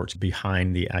college sports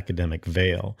behind the academic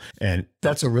veil. And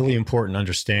that's a really important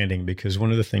understanding because one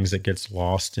of the things that gets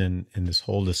lost in this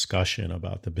whole discussion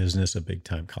about the business of big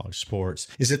time college sports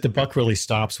is that the buck really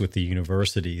stops with the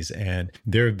universities. And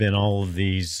there have been all of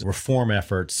these reform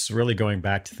efforts really going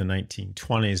back to the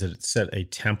 1920s that set a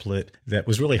template that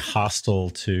was really hostile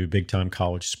to big time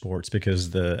college sports because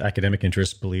the academic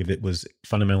interests believed it was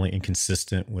fundamentally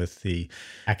inconsistent with the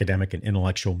academic and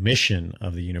intellectual mission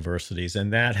of the universities.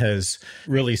 And that has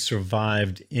really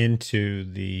survived into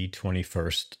the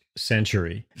 21st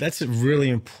century. That's a really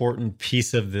important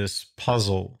piece of this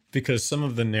puzzle because some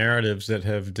of the narratives that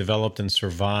have developed and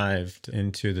survived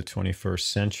into the 21st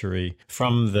century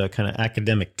from the kind of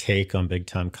academic take on big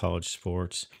time college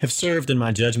sports have served, in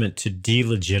my judgment, to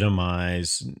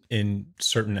delegitimize in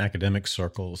certain academic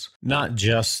circles, not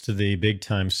just the big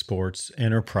time sports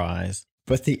enterprise,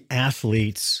 but the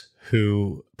athletes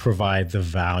who provide the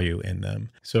value in them.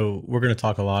 So we're going to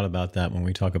talk a lot about that when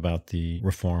we talk about the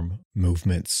reform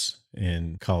movements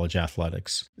in college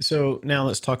athletics. So now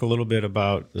let's talk a little bit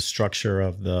about the structure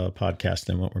of the podcast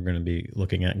and what we're going to be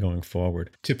looking at going forward.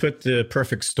 To put the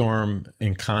perfect storm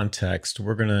in context,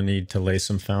 we're going to need to lay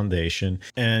some foundation,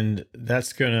 and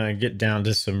that's going to get down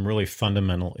to some really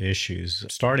fundamental issues,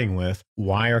 starting with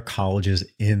why are colleges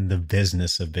in the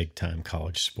business of big time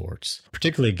college sports,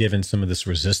 particularly given some of this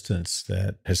resistance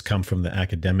that has come from the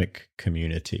academic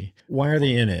community. Why are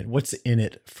they in it? What's in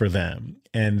it for them?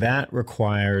 And that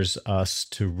requires us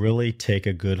to really take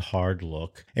a good hard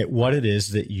look at what it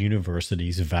is that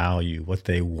universities value, what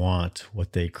they want,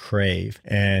 what they crave.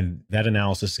 And that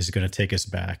analysis is going to take us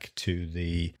back to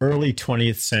the early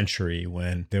 20th century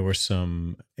when there were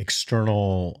some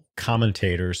external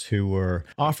commentators who were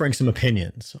offering some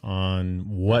opinions on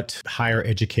what higher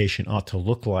education ought to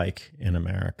look like in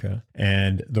America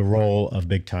and the role of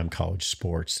big time college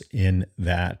sports in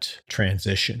that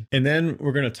transition. And then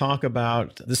we're going to talk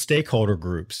about the stakeholder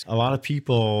groups. A lot of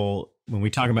people, when we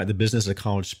talk about the business of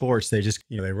college sports, they just,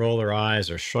 they roll their eyes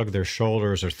or shrug their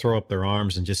shoulders or throw up their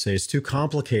arms and just say, it's too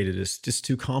complicated. It's just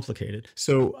too complicated.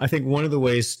 So I think one of the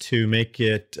ways to make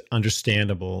it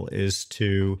understandable is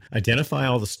to identify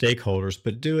all the stakeholders,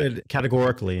 but do it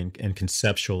categorically and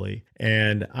conceptually.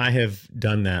 And I have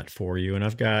done that for you. And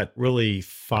I've got really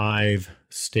 5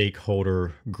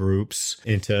 stakeholder groups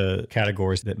into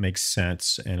categories that make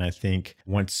sense. And I think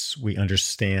once we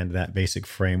understand that basic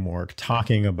framework,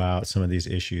 talking about some of these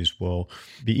issues will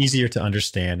be easier to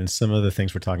understand. And some of the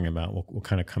things we're talking about will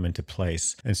kind of come into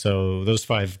place. And so those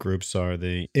 5 groups are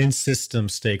the in-system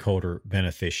stakeholder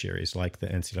beneficiaries, like the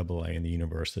NCAA and the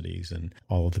universities and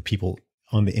all of the people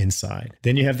on the inside.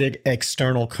 Then you have the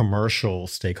external commercial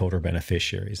stakeholder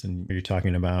beneficiaries. And you're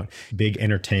talking about big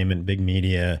entertainment, big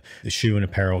media, the shoe and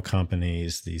apparel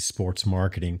companies, the sports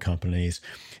marketing companies,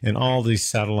 and all these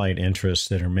satellite interests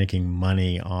that are making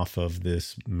money off of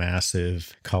this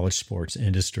massive college sports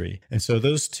industry. And so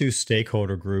those two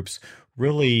stakeholder groups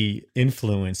really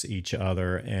influence each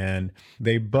other, and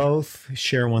they both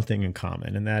share one thing in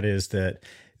common, and that is that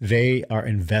they are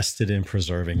invested in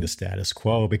preserving the status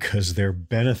quo because they're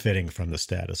benefiting from the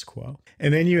status quo.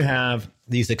 And then you have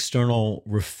these external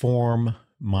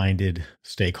reform-minded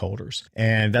stakeholders.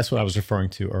 And that's what I was referring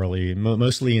to earlier,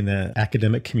 mostly in the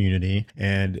academic community.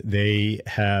 And they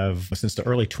have, since the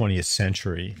early 20th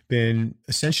century, been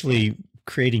essentially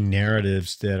creating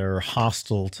narratives that are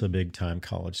hostile to big time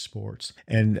college sports.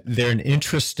 And they're an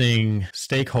interesting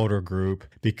stakeholder group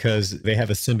because they have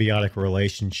a symbiotic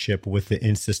relationship with the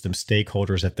in-system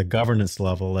stakeholders at the governance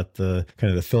level, at the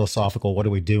kind of the philosophical, what are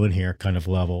we doing here kind of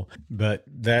level. But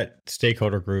that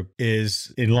stakeholder group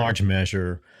is in large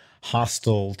measure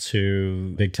hostile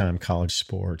to big time college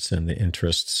sports and the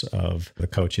interests of the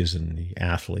coaches and the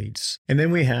athletes. And then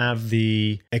we have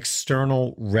the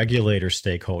external regulator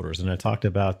stakeholders. And I talked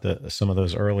about some of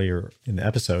those earlier in the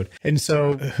episode. And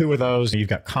so who are those? You've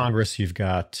got Congress, you've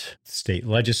got state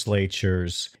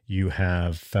legislatures, you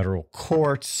have federal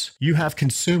courts, you have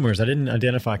consumers. I didn't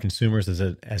identify consumers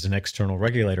as an external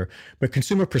regulator, but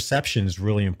consumer perception is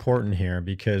really important here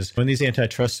because when these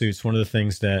antitrust suits, one of the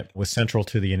things that was central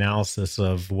to the analysis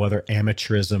of whether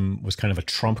amateurism was kind of a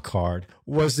trump card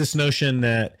was this notion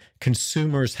that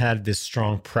consumers had this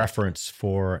strong preference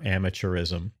for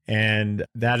amateurism. And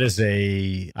that is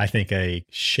I think, a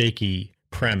shaky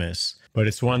premise, but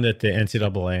it's one that the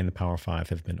NCAA and the Power Five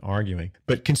have been arguing.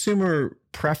 But consumer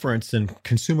preference and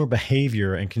consumer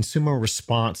behavior and consumer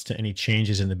response to any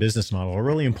changes in the business model are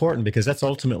really important because that's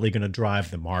ultimately going to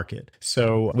drive the market.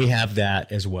 So we have that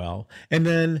as well. And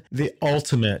then the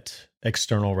ultimate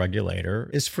external regulator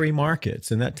is free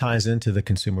markets, and that ties into the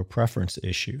consumer preference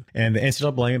issue. And the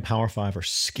NCAA and Power Five are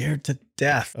scared to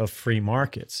death of free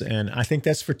markets. And I think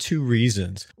that's for two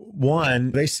reasons.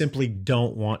 One, they simply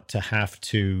don't want to have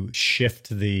to shift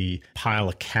the pile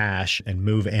of cash and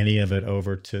move any of it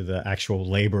over to the actual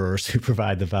laborers who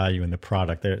provide the value in the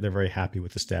product. They're very happy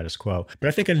with the status quo. But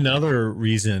I think another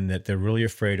reason that they're really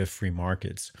afraid of free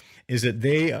markets is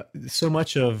that so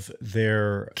much of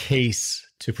their case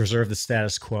to preserve the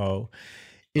status quo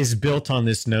is built on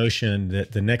this notion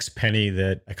that the next penny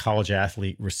that a college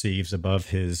athlete receives above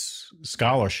his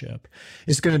scholarship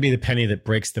is going to be the penny that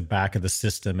breaks the back of the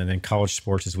system. And then college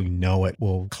sports as we know it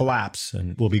will collapse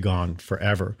and will be gone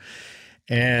forever.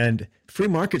 And free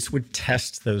markets would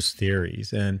test those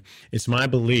theories. And it's my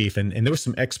belief, and there was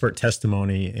some expert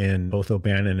testimony in both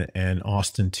O'Bannon and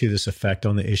Austin to this effect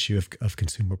on the issue of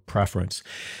consumer preference,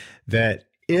 that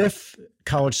if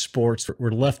college sports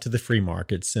were left to the free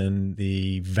markets and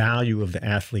the value of the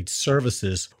athlete's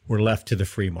services were left to the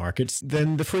free markets,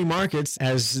 then the free markets,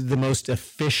 as the most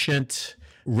efficient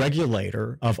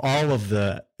regulator of all of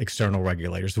the external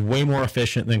regulators, way more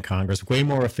efficient than Congress, way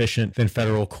more efficient than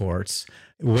federal courts,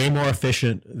 way more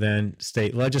efficient than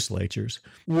state legislatures,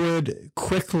 would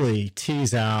quickly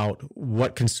tease out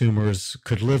what consumers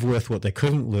could live with, what they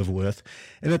couldn't live with,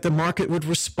 and that the market would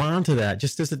respond to that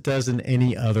just as it does in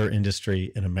any other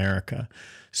industry in America.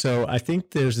 So I think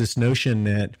there's this notion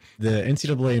that the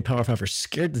NCAA and Power Five are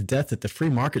scared to death that the free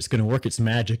market's going to work its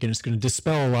magic and it's going to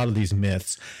dispel a lot of these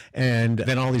myths. And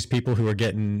then all these people who are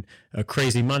getting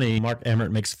crazy money, Mark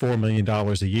Emmert makes $4 million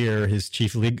a year. His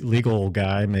chief legal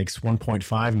guy makes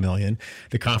 $1.5 million.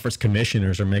 The conference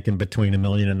commissioners are making between $1.5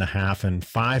 million and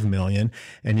 $5 million.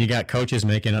 And you got coaches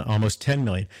making almost $10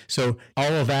 million. So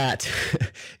all of that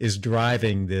is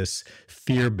driving this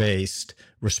fear-based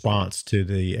response to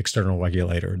the external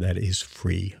regulator that is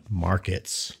free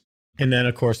markets. And then,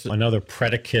 of course, another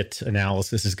predicate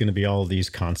analysis is going to be all of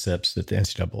these concepts that the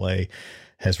NCAA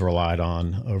has relied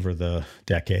on over the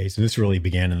decades. And this really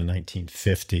began in the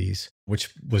 1950s, which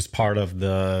was part of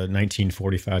the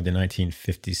 1945 to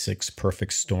 1956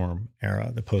 perfect storm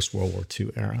era, the post-World War II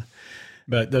era.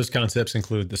 But those concepts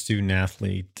include the student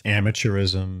athlete,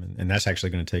 amateurism, and that's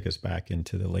actually going to take us back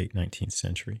into the late 19th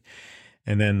century.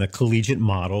 And then the collegiate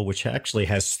model, which actually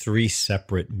has three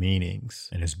separate meanings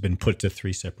and has been put to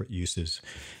three separate uses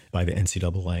by the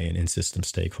NCAA and in-system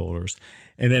stakeholders.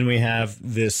 And then we have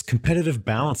this competitive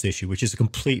balance issue, which is a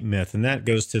complete myth. And that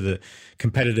goes to the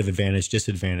competitive advantage,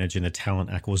 disadvantage in the talent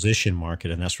acquisition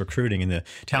market, and that's recruiting. And the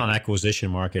talent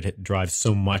acquisition market drives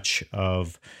so much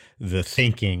of the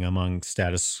thinking among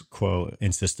status quo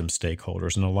in-system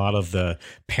stakeholders. And a lot of the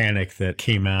panic that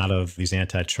came out of these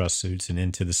antitrust suits and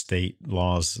into the state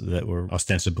laws that were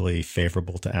ostensibly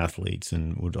favorable to athletes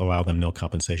and would allow them no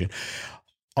compensation.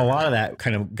 A lot of that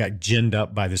kind of got ginned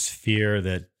up by this fear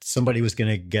that somebody was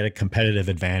going to get a competitive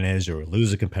advantage or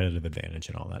lose a competitive advantage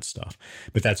and all that stuff.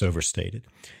 But that's overstated.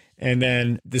 And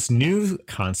then this new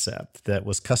concept that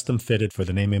was custom fitted for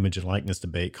the name, image, and likeness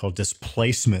debate called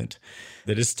displacement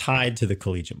that is tied to the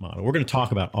collegiate model. We're going to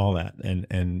talk about all that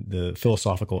and the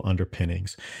philosophical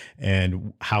underpinnings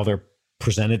and how they're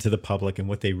presented to the public and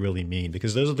what they really mean,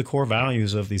 because those are the core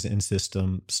values of these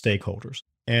in-system stakeholders.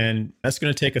 And that's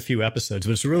going to take a few episodes,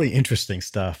 but it's really interesting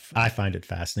stuff. I find it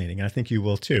fascinating, and I think you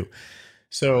will too.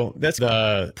 So that's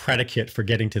the predicate for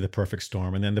getting to the perfect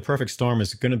storm. And then the perfect storm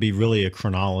is going to be really a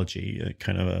chronology, a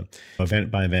kind of a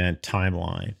event-by-event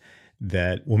timeline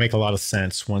that will make a lot of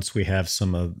sense once we have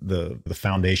some of the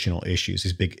foundational issues,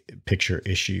 these big picture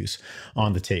issues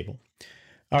on the table.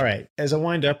 All right. As I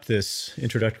wind up this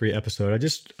introductory episode,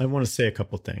 I want to say a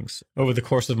couple of things. Over the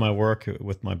course of my work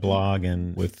with my blog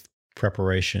and with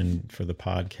preparation for the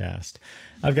podcast,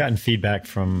 I've gotten feedback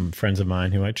from friends of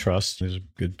mine who I trust. There's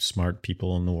good, smart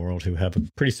people in the world who have a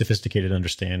pretty sophisticated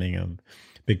understanding of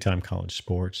big-time college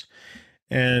sports.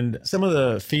 And some of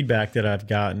the feedback that I've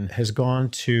gotten has gone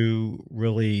to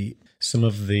really some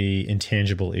of the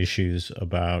intangible issues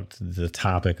about the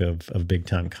topic of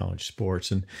big-time college sports.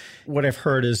 And what I've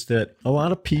heard is that a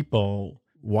lot of people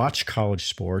watch college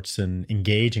sports and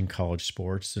engage in college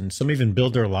sports, and some even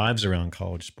build their lives around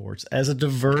college sports as a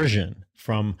diversion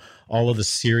from all of the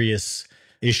serious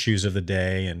issues of the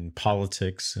day and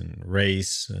politics and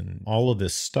race and all of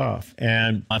this stuff.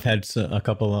 And I've had a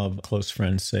couple of close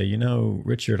friends say,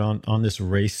 Richard, on this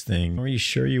race thing, are you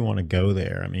sure you want to go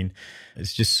there? I mean,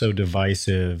 it's just so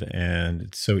divisive and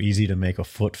it's so easy to make a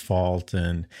foot fault.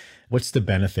 And what's the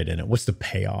benefit in it? What's the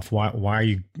payoff? Why are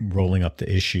you rolling up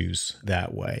the issues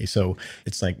that way? So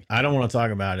it's like, I don't want to talk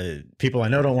about it. People I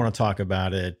know don't want to talk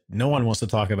about it. No one wants to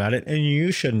talk about it. And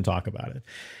you shouldn't talk about it.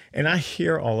 And I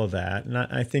hear all of that. And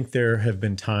I think there have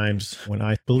been times when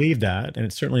I believe that, and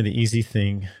it's certainly the easy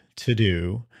thing to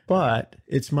do. But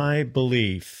it's my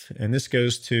belief, and this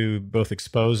goes to both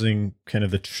exposing kind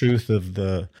of the truth of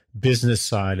the business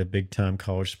side of big-time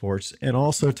college sports and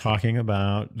also talking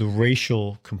about the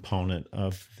racial component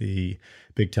of the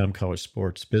big-time college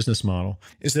sports business model,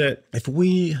 is that if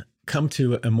we come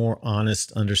to a more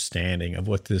honest understanding of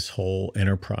what this whole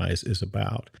enterprise is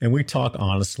about, and we talk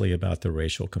honestly about the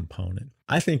racial component,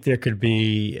 I think there could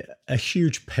be a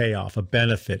huge payoff, a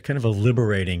benefit, kind of a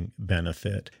liberating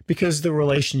benefit, because the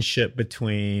relationship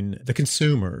between the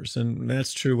consumers, and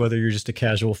that's true whether you're just a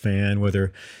casual fan,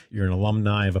 whether you're an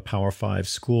alumni of a Power 5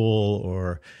 school,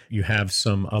 or you have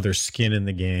some other skin in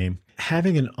the game,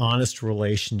 having an honest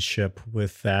relationship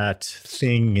with that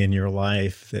thing in your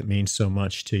life that means so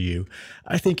much to you,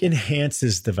 I think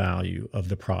enhances the value of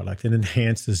the product and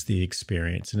enhances the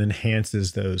experience and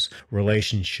enhances those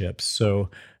relationships. So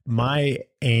my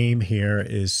aim here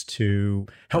is to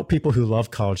help people who love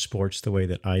college sports the way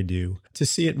that I do to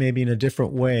see it maybe in a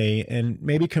different way and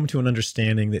maybe come to an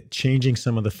understanding that changing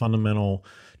some of the fundamental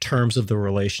terms of the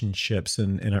relationships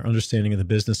and our understanding of the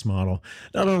business model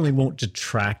not only won't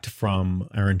detract from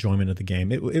our enjoyment of the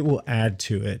game, it will add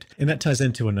to it. And that ties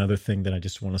into another thing that I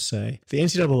just want to say. The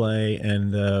NCAA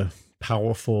and the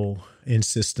powerful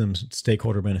in-system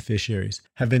stakeholder beneficiaries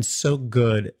have been so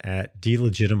good at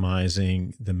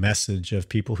delegitimizing the message of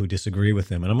people who disagree with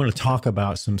them. And I'm going to talk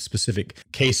about some specific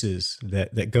cases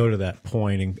that go to that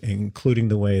point, including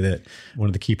the way that one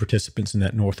of the key participants in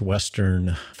that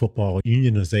Northwestern football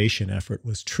unionization effort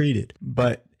was treated.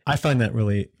 But I find that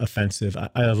really offensive.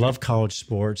 I love college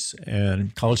sports,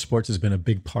 and college sports has been a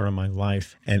big part of my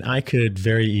life. And I could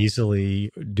very easily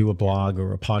do a blog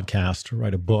or a podcast or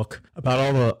write a book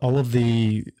about all of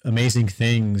the amazing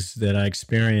things that I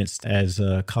experienced as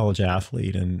a college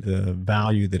athlete and the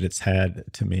value that it's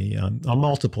had to me on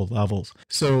multiple levels.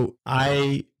 So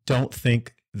I don't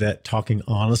think that talking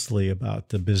honestly about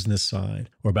the business side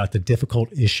or about the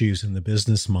difficult issues in the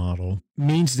business model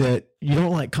means that you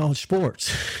don't like college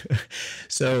sports.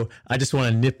 So I just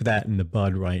want to nip that in the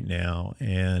bud right now.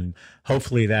 And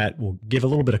hopefully that will give a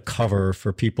little bit of cover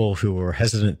for people who are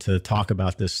hesitant to talk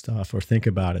about this stuff or think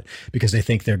about it because they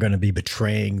think they're going to be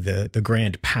betraying the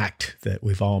grand pact that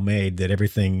we've all made, that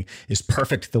everything is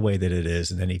perfect the way that it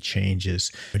is, and any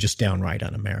changes are just downright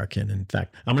un-American. In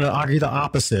fact, I'm going to argue the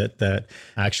opposite, that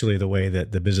actually the way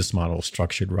that the business model is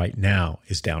structured right now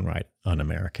is downright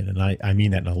un-American. And I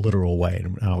mean that in a literal way.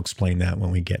 And I'll explain that when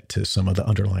we get to some of the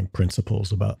underlying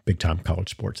principles about big-time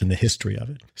college sports and the history of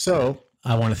it. So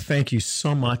I want to thank you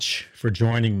so much for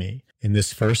joining me in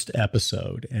this first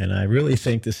episode. And I really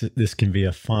think this can be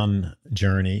a fun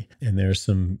journey. And there's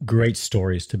some great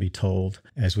stories to be told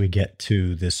as we get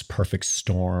to this perfect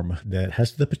storm that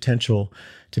has the potential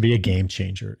to be a game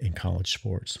changer in college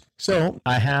sports. So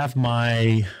I have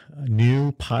my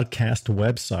new podcast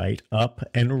website up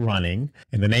and running.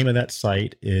 And the name of that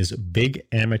site is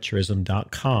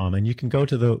BigAmateurism.com. And you can go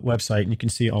to the website and you can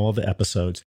see all of the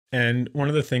episodes. And one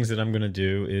of the things that I'm going to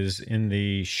do is in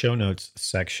the show notes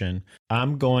section,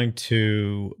 I'm going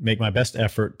to make my best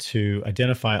effort to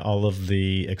identify all of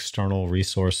the external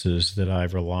resources that I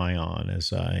rely on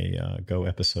as I go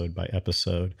episode by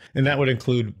episode. And that would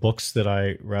include books that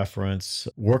I reference,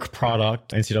 work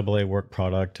product, NCAA work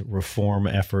product, reform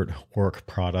effort work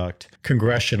product,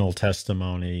 congressional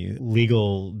testimony,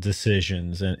 legal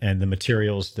decisions, and the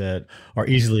materials that are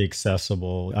easily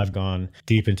accessible. I've gone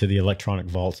deep into the electronic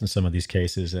vaults in some of these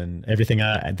cases, and everything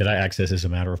that I access is a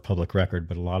matter of public record,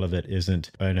 but a lot of it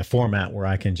isn't in a format where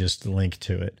I can just link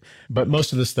to it. But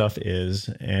most of the stuff is,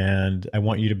 and I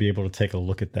want you to be able to take a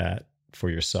look at that for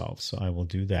yourself. So I will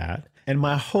do that. And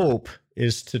my hope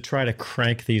is to try to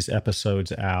crank these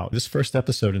episodes out. This first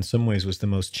episode in some ways was the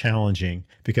most challenging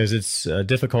because it's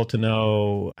difficult to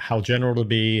know how general to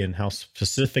be and how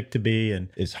specific to be. And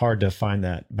it's hard to find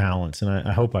that balance. And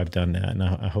I hope I've done that. And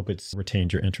I hope it's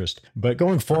retained your interest. But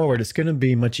going forward, it's going to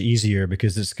be much easier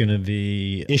because it's going to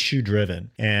be issue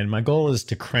driven. And my goal is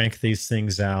to crank these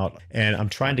things out. And I'm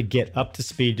trying to get up to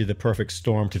speed to the perfect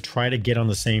storm to try to get on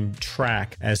the same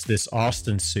track as this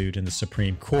Austin suit in the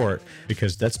Supreme Court,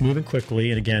 because that's moving quickly.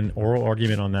 And again, oral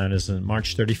argument on that is on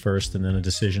March 31st, and then a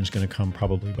decision is going to come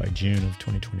probably by June of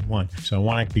 2021. So I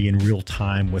want to be in real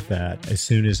time with that as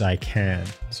soon as I can.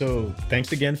 So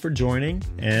thanks again for joining,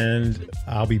 and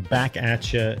I'll be back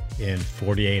at you in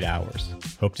 48 hours.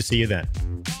 Hope to see you then.